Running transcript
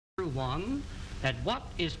one that what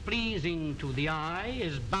is pleasing to the eye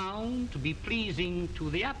is bound to be pleasing to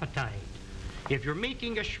the appetite. If you're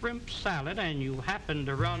making a shrimp salad and you happen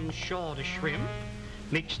to run short of shrimp,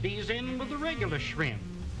 mix these in with the regular shrimp.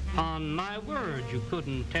 On my word, you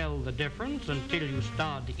couldn't tell the difference until you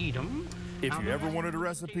start to eat them. If you ever wanted a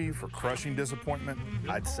recipe for crushing disappointment,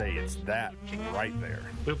 I'd say it's that right there.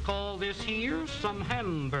 We'll call this here some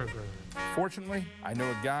hamburger. Fortunately, I know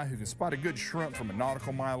a guy who can spot a good shrimp from a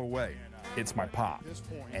nautical mile away. It's my pop,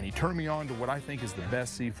 and he turned me on to what I think is the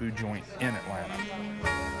best seafood joint in Atlanta.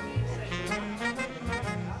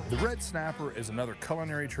 The Red Snapper is another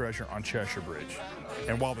culinary treasure on Cheshire Bridge.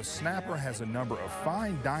 And while the Snapper has a number of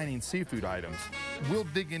fine dining seafood items, we'll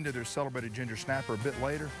dig into their celebrated ginger snapper a bit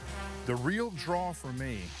later. The real draw for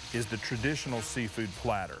me is the traditional seafood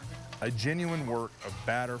platter, a genuine work of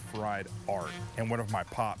batter-fried art and one of my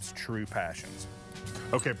Pop's true passions.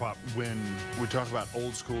 Okay, Pop, when we talk about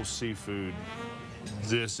old school seafood,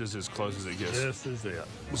 this is as close as it gets. This is it.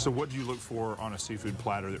 So what do you look for on a seafood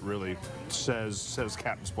platter that really says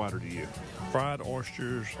Captain's Platter to you? Fried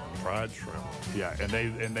oysters, fried shrimp. Yeah,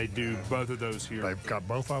 and they do both of those here. They've got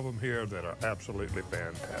both of them here that are absolutely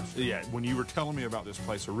fantastic. Yeah, when you were telling me about this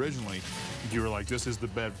place originally, you were like, this is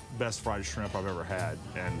the best fried shrimp I've ever had.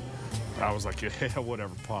 And I was like, yeah,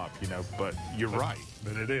 whatever, Pop, you know, but you're right.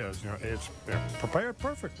 But it is, you know, it's prepared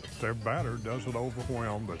perfectly. Their batter doesn't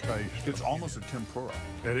overwhelm the taste. It's almost a tempura.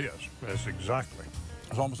 It is. That's exactly.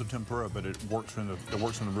 It's almost a tempura, but it works in the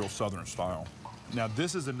real Southern style. Now,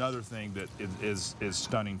 this is another thing that is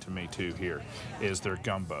stunning to me too. Here is their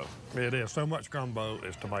gumbo. It is. So much gumbo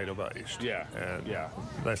is tomato based. Yeah. And yeah.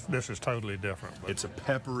 This is totally different. It's a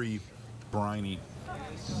peppery, briny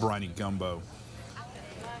gumbo.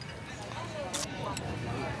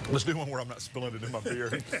 Let's do one where I'm not spilling it in my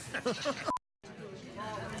beer.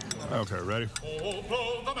 Okay, ready? Oh,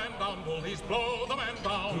 blow the man down, bullies, blow the man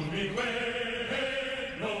down.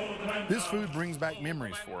 This food brings back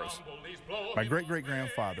memories for us. My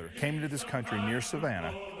great-great-grandfather came into this country near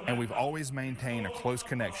Savannah, and we've always maintained a close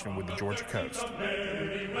connection with the Georgia coast.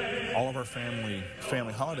 All of our family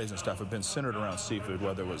holidays and stuff have been centered around seafood,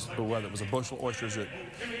 whether it was a bushel of oysters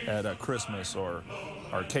at Christmas, or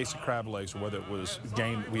a case of crab legs, or whether it was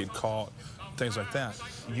game we had caught, things like that.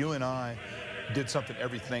 You and I did something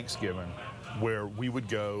every Thanksgiving where we would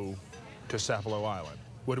go to Sapelo Island.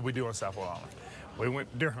 What did we do on Sapelo Island? We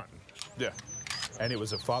went deer hunting. Yeah. And it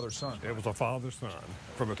was a father-son. It was a father-son.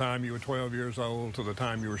 From the time you were 12 years old to the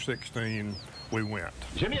time you were 16, we went.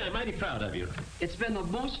 Jimmy, I'm mighty proud of you. It's been the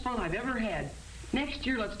most fun I've ever had. Next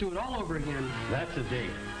year, let's do it all over again. That's a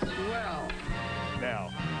date. Swell. Now,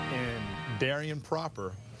 in Darien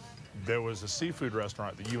proper, there was a seafood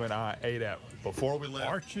restaurant that you and I ate at before we left.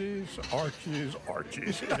 Archie's.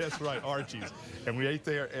 That's right, Archie's. And we ate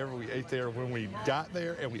there when we got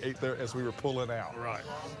there, and we ate there as we were pulling out. Right.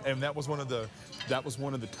 And that was one of the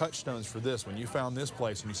touchstones for this. When you found this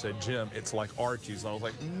place and you said, Jim, it's like Archie's. I was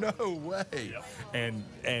like, no way. Yep. And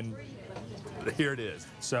here it is.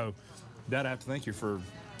 So, Dad, I have to thank you for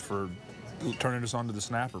turning us on to the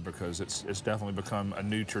Snapper, because it's definitely become a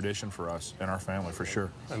new tradition for us and our family, for sure.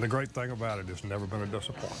 And the great thing about it, it's never been a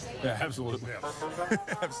disappointment. Yeah, absolutely. Yeah.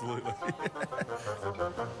 Absolutely.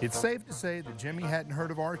 It's safe to say that Jimmy hadn't heard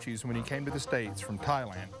of Archie's when he came to the States from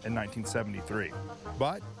Thailand in 1973.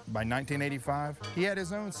 But by 1985, he had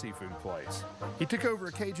his own seafood place. He took over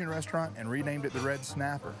a Cajun restaurant and renamed it the Red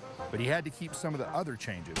Snapper, but he had to keep some of the other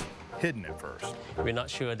changes hidden at first. We're not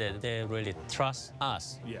sure that they really trust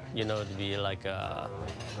us, you know, to be like a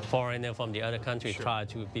foreigner from the other country, try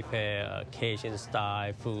to prepare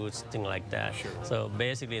Cajun-style foods, things like that. Sure. So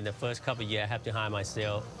basically, in the first couple of years, I have to hide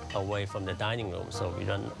myself away from the dining room, so we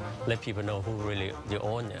don't let people know who really the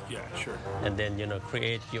owner. Yeah, sure. And then, you know,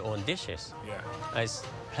 create your own dishes. Yeah. I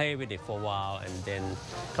play with it for a while and then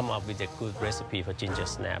come up with a good recipe for ginger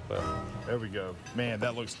snapper. There we go. Man,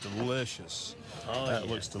 that looks delicious. Oh, that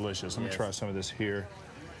looks delicious. Let me try some of this here.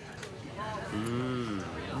 Mm.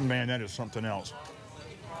 Man, that is something else.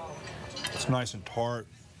 It's nice and tart,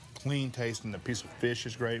 clean tasting. The piece of fish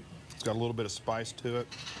is great. It's got a little bit of spice to it.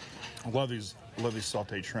 I love these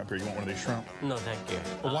sauteed shrimp here. You want one of these shrimp? No, thank you.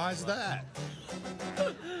 Well, why is that?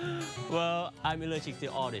 Well, I'm allergic to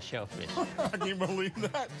all the shellfish. I can't believe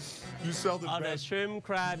that. You sell the all best. The shrimp,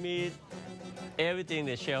 crab meat, everything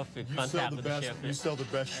the shellfish, contact with the shellfish. You sell the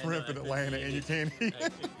best shrimp in Atlanta, and you can't eat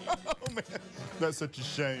it. Oh, man. That's such a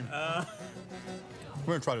shame. We're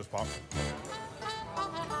going to try this, Pop.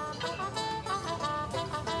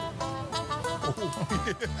 Oh,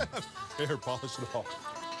 yeah. Here, polish it off.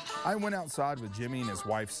 I went outside with Jimmy and his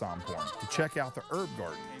wife, Somporn, to check out the herb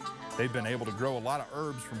garden. they've been able to grow a lot of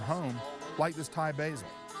herbs from home, like this Thai basil.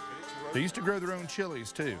 They used to grow their own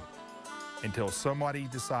chilies too, until somebody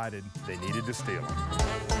decided they needed to steal them.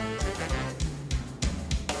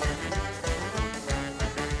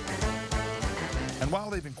 And while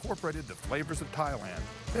they've incorporated the flavors of Thailand,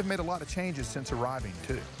 they've made a lot of changes since arriving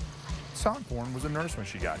too. Sonporn was a nurse when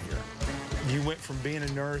she got here. You went from being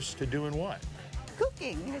a nurse to doing what?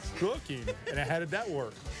 Cooking. Cooking. And how did that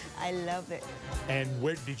work? I love it. And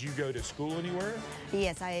where did you go to school anywhere?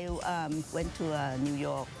 Yes, I went to New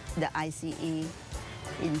York, the ICE,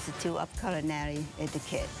 Institute of Culinary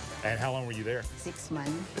Etiquette. And how long were you there? 6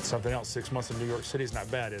 months. It's something else. 6 months in New York City is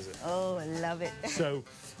not bad, is it? Oh, I love it. So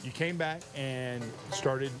you came back and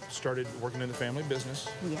started working in the family business.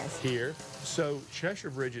 Yes. Here. So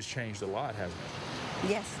Cheshire Bridge has changed a lot, hasn't it?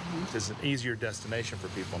 Yes. It's an easier destination for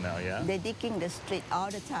people now, yeah? They're digging the street all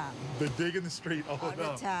the time. They're digging the street all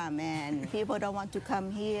the time, and people don't want to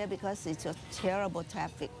come here because it's a terrible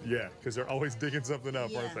traffic. Yeah, because they're always digging something up,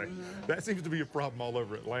 aren't they? That seems to be a problem all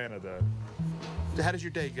over Atlanta, though. So how does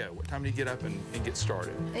your day go? What time do you get up and get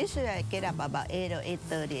started? Usually I get up about 8 or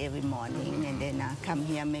 8:30 every morning, and then I come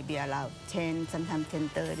here maybe around 10, sometimes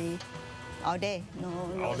 10:30. All day, no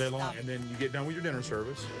all day stop. long, and then you get done with your dinner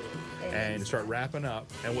service and start wrapping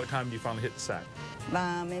up. And what time do you finally hit the sack?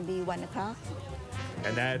 Maybe 1 o'clock.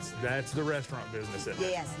 And that's the restaurant business, isn't it?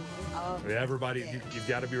 Yes. Everybody, you've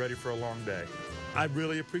got to be ready for a long day. I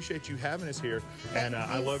really appreciate you having us here, and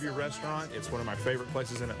I love your restaurant. It's one of my favorite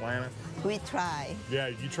places in Atlanta. We try. Yeah,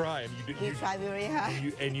 you try, and you try very hard.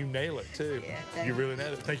 And you nail it too. Yeah, you really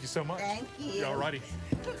nail it. Thank you so much. Thank you. All righty,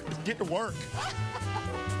 get to work.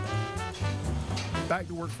 Back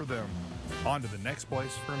to work for them. On to the next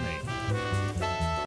place for me.